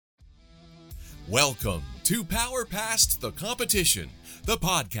Welcome to Power Past the Competition, the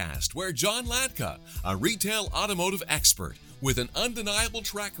podcast where John Latka, a retail automotive expert with an undeniable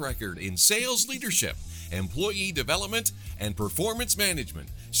track record in sales leadership, employee development, and performance management,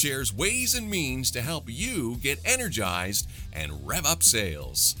 shares ways and means to help you get energized and rev up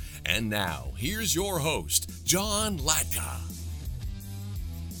sales. And now, here's your host, John Latka.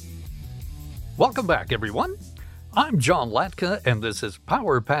 Welcome back, everyone. I'm John Latka, and this is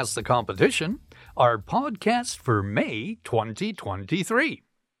Power Past the Competition, our podcast for May 2023.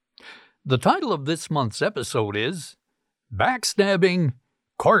 The title of this month's episode is Backstabbing,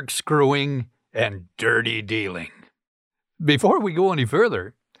 Corkscrewing, and Dirty Dealing. Before we go any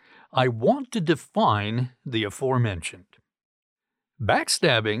further, I want to define the aforementioned.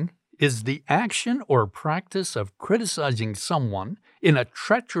 Backstabbing is the action or practice of criticizing someone in a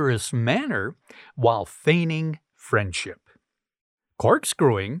treacherous manner while feigning friendship.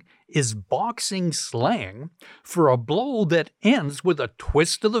 Corkscrewing is boxing slang for a blow that ends with a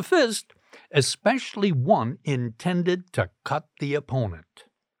twist of the fist, especially one intended to cut the opponent.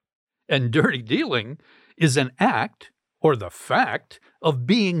 And dirty dealing is an act or the fact of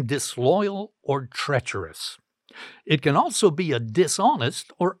being disloyal or treacherous. It can also be a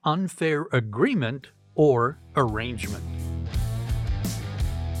dishonest or unfair agreement or arrangement.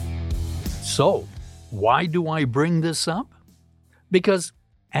 So, why do I bring this up? Because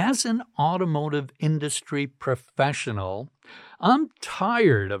as an automotive industry professional, I'm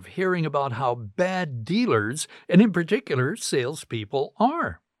tired of hearing about how bad dealers, and in particular salespeople,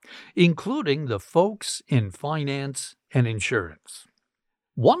 are, including the folks in finance and insurance.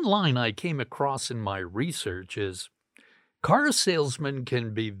 One line I came across in my research is, car salesmen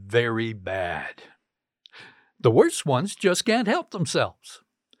can be very bad. The worst ones just can't help themselves.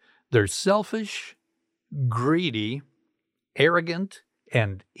 They're selfish, greedy, arrogant,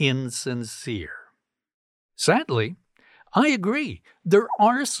 and insincere. Sadly, I agree, there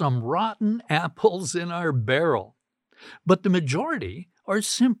are some rotten apples in our barrel, but the majority are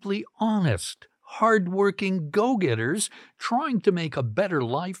simply honest, hard-working go-getters trying to make a better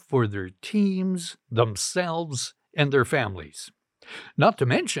life for their teams, themselves, and their families. Not to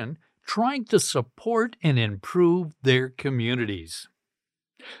mention, trying to support and improve their communities.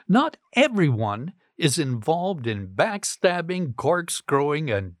 Not everyone is involved in backstabbing,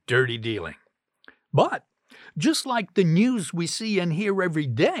 corkscrewing, and dirty dealing. But, just like the news we see and hear every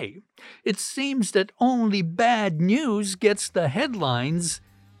day, it seems that only bad news gets the headlines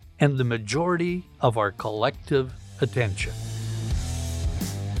and the majority of our collective attention.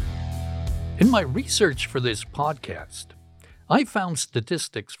 In my research for this podcast, I found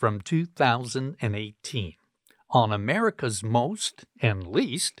statistics from 2018 on America's most and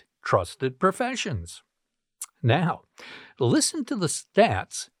least trusted professions. Now, listen to the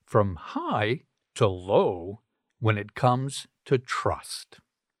stats from high to low when it comes to trust.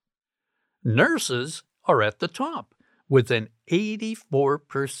 Nurses are at the top with an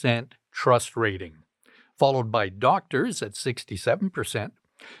 84% trust rating, followed by doctors at 67%,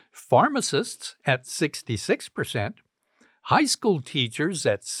 pharmacists at 66%, high school teachers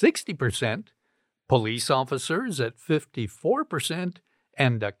at 60%, police officers at 54%,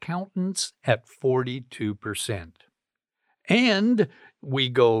 and accountants at 42%. And we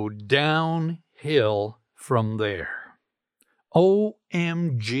go downhill from there.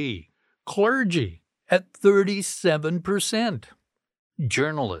 OMG, clergy at 37%,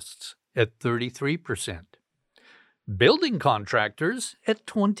 journalists at 33%, building contractors at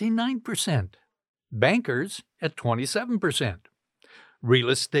 29%, bankers at 27%, real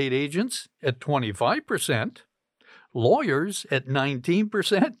estate agents at 25%, lawyers at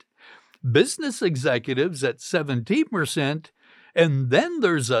 19%, business executives at 17%, and then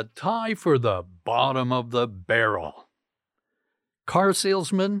there's a tie for the bottom of the barrel. Car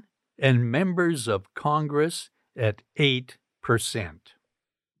salesmen and members of Congress at 8%.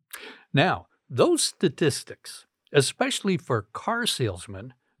 Now, those statistics, especially for car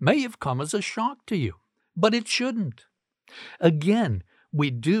salesmen, may have come as a shock to you, but it shouldn't. Again, we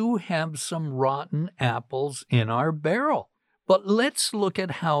do have some rotten apples in our barrel, but let's look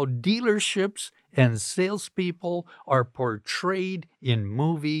at how dealerships and salespeople are portrayed in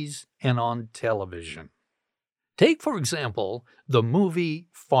movies and on television. Take, for example, the movie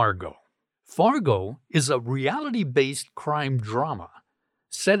Fargo. Fargo is a reality-based crime drama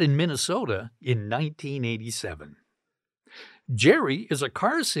set in Minnesota in 1987. Jerry is a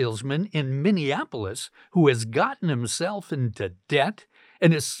car salesman in Minneapolis who has gotten himself into debt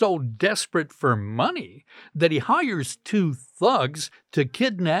and is so desperate for money that he hires two thugs to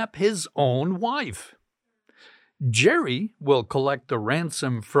kidnap his own wife. Jerry will collect the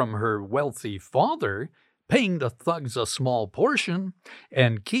ransom from her wealthy father, paying the thugs a small portion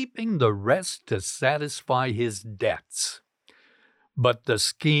and keeping the rest to satisfy his debts. But the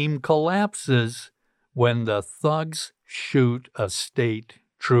scheme collapses when the thugs shoot a state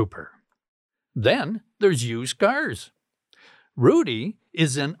trooper. Then there's used cars. Rudy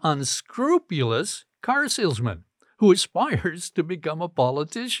is an unscrupulous car salesman who aspires to become a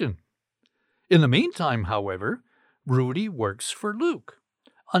politician. In the meantime, however, Rudy works for Luke,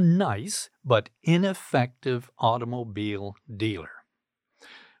 a nice but ineffective automobile dealer.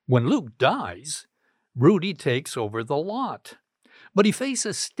 When Luke dies, Rudy takes over the lot, but he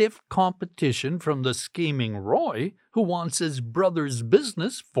faces stiff competition from the scheming Roy, who wants his brother's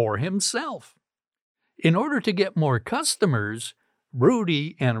business for himself. In order to get more customers,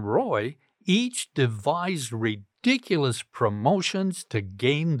 Rudy and Roy each devised ridiculous promotions to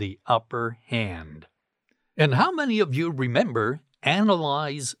gain the upper hand. And how many of you remember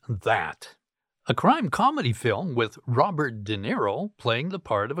Analyze That? A crime comedy film with Robert De Niro playing the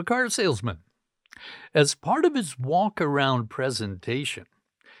part of a car salesman. As part of his walk-around presentation,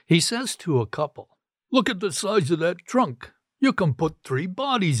 he says to a couple, "Look at the size of that trunk. You can put 3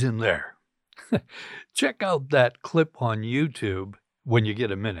 bodies in there." Check out that clip on YouTube when you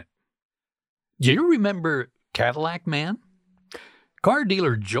get a minute. Do you remember Cadillac Man? Car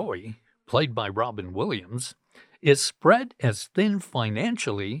dealer Joey, played by Robin Williams, is spread as thin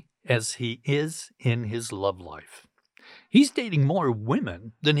financially as he is in his love life. He's dating more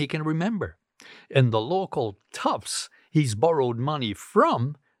women than he can remember, and the local toughs he's borrowed money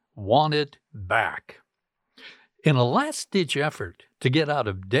from want it back. In a last-ditch effort to get out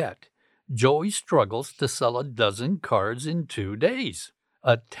of debt, Joey struggles to sell a dozen cars in 2 days,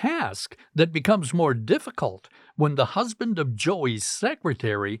 a task that becomes more difficult when the husband of Joey's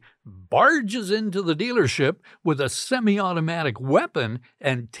secretary barges into the dealership with a semi-automatic weapon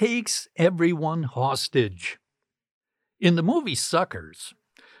and takes everyone hostage. In the movie Suckers,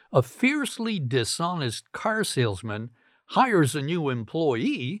 a fiercely dishonest car salesman hires a new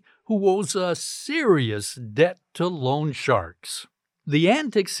employee who owes a serious debt to loan sharks. The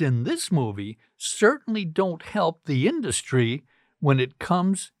antics in this movie certainly don't help the industry when it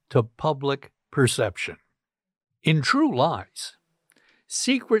comes to public perception. In True Lies,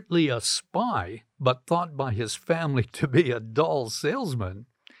 secretly a spy but thought by his family to be a dull salesman,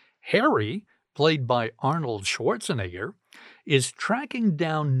 Harry, played by Arnold Schwarzenegger, is tracking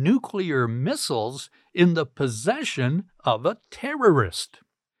down nuclear missiles in the possession of a terrorist.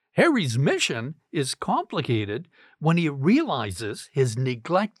 Harry's mission is complicated when he realizes his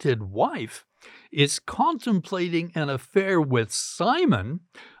neglected wife is contemplating an affair with Simon,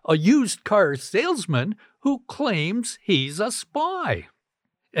 a used car salesman who claims he's a spy.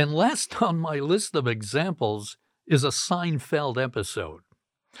 And last on my list of examples is a Seinfeld episode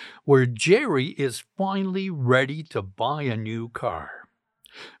where Jerry is finally ready to buy a new car.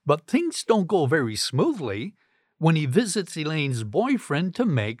 But things don't go very smoothly when he visits Elaine's boyfriend to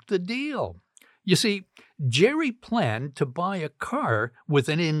make the deal. You see, Jerry planned to buy a car with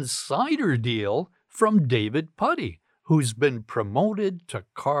an insider deal from David Puddy, who's been promoted to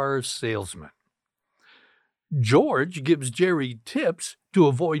car salesman. George gives Jerry tips to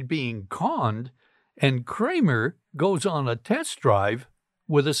avoid being conned, and Kramer goes on a test drive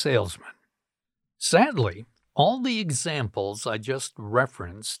with a salesman. Sadly, all the examples I just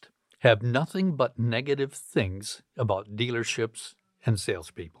referenced have nothing but negative things about dealerships and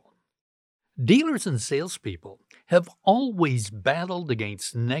salespeople. Dealers and salespeople have always battled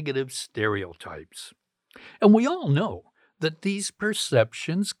against negative stereotypes. And we all know that these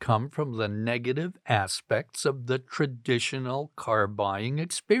perceptions come from the negative aspects of the traditional car buying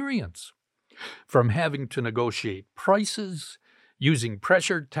experience. From having to negotiate prices, using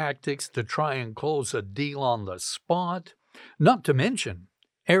pressure tactics to try and close a deal on the spot, not to mention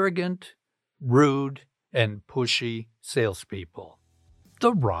arrogant, rude, and pushy salespeople.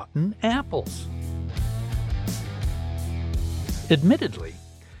 The rotten apples. Admittedly,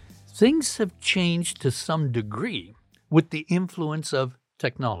 things have changed to some degree with the influence of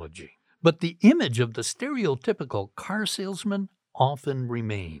technology, but the image of the stereotypical car salesman often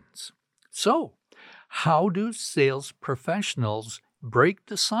remains. So, how do sales professionals break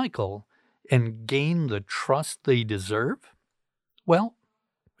the cycle and gain the trust they deserve? Well,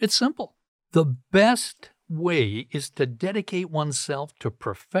 it's simple. The best way is to dedicate oneself to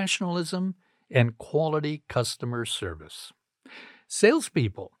professionalism and quality customer service.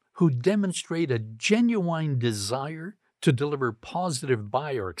 Salespeople who demonstrate a genuine desire to deliver positive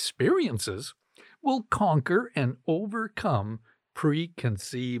buyer experiences will conquer and overcome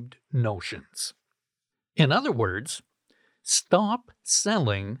preconceived notions. In other words, stop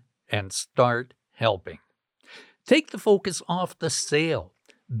selling and start helping. Take the focus off the sale,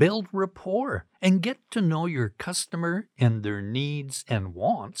 build rapport, and get to know your customer and their needs and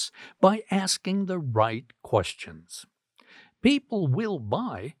wants by asking the right questions. People will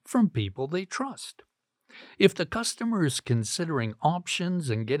buy from people they trust. If the customer is considering options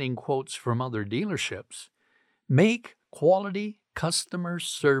and getting quotes from other dealerships, make quality customer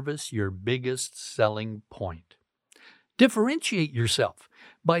service your biggest selling point. Differentiate yourself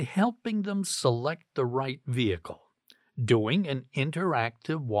by helping them select the right vehicle, doing an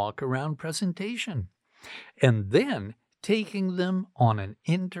interactive walk-around presentation, and then taking them on an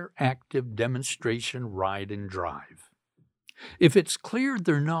interactive demonstration ride and drive. If it's clear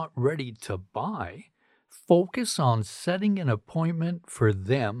they're not ready to buy, focus on setting an appointment for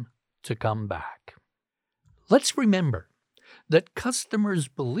them to come back. Let's remember that customers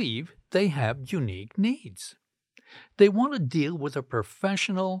believe they have unique needs. They want to deal with a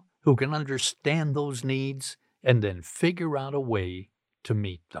professional who can understand those needs and then figure out a way to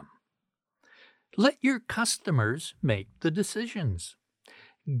meet them. Let your customers make the decisions.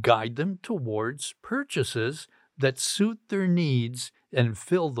 Guide them towards purchases that suit their needs and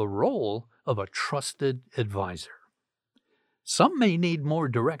fill the role of a trusted advisor. Some may need more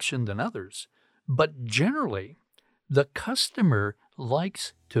direction than others, but generally, the customer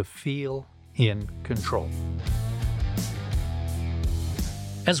likes to feel in control.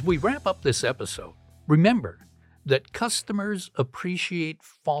 As we wrap up this episode, remember that customers appreciate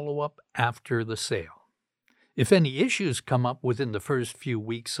follow-up after the sale. If any issues come up within the first few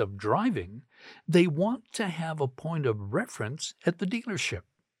weeks of driving, they want to have a point of reference at the dealership.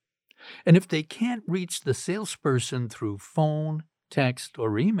 And if they can't reach the salesperson through phone, text,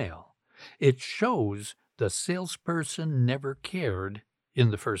 or email, it shows the salesperson never cared in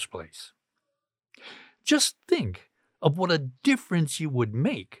the first place. Just think of what a difference you would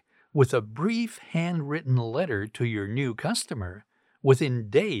make with a brief handwritten letter to your new customer within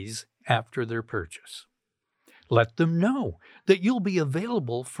days after their purchase. Let them know that you'll be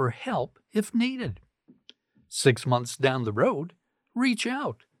available for help if needed. 6 months down the road, reach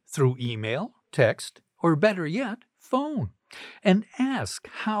out through email, text, or better yet, phone, and ask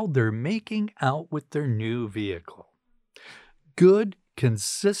how they're making out with their new vehicle. Good,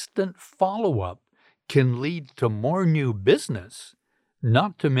 consistent follow-up can lead to more new business,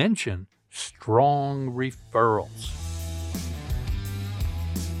 not to mention strong referrals.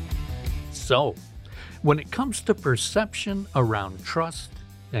 So, when it comes to perception around trust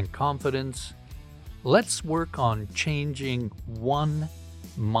and confidence, let's work on changing one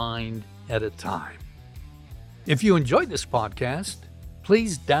mind at a time. If you enjoyed this podcast,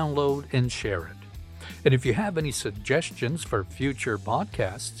 please download and share it. And if you have any suggestions for future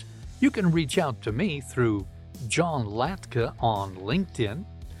podcasts, you can reach out to me through John Latka on LinkedIn,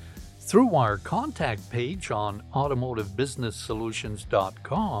 through our contact page on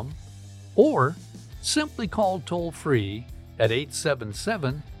automotivebusinesssolutions.com, or simply call toll-free at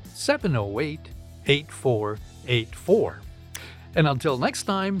 877-708-8484. And until next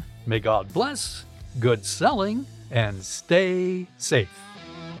time, may God bless, good selling, and stay safe.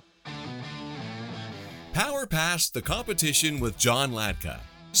 Power Past the Competition with John Latka.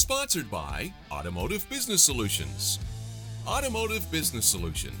 Sponsored by Automotive Business Solutions. Automotive Business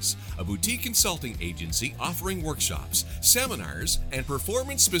Solutions, a boutique consulting agency offering workshops, seminars, and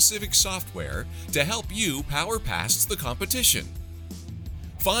performance-specific software to help you power past the competition.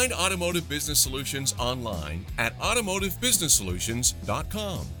 Find Automotive Business Solutions online at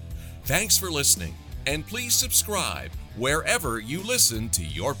automotivebusinesssolutions.com. Thanks for listening, and please subscribe wherever you listen to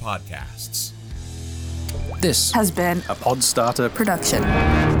your podcasts. This has been a Podstarter production.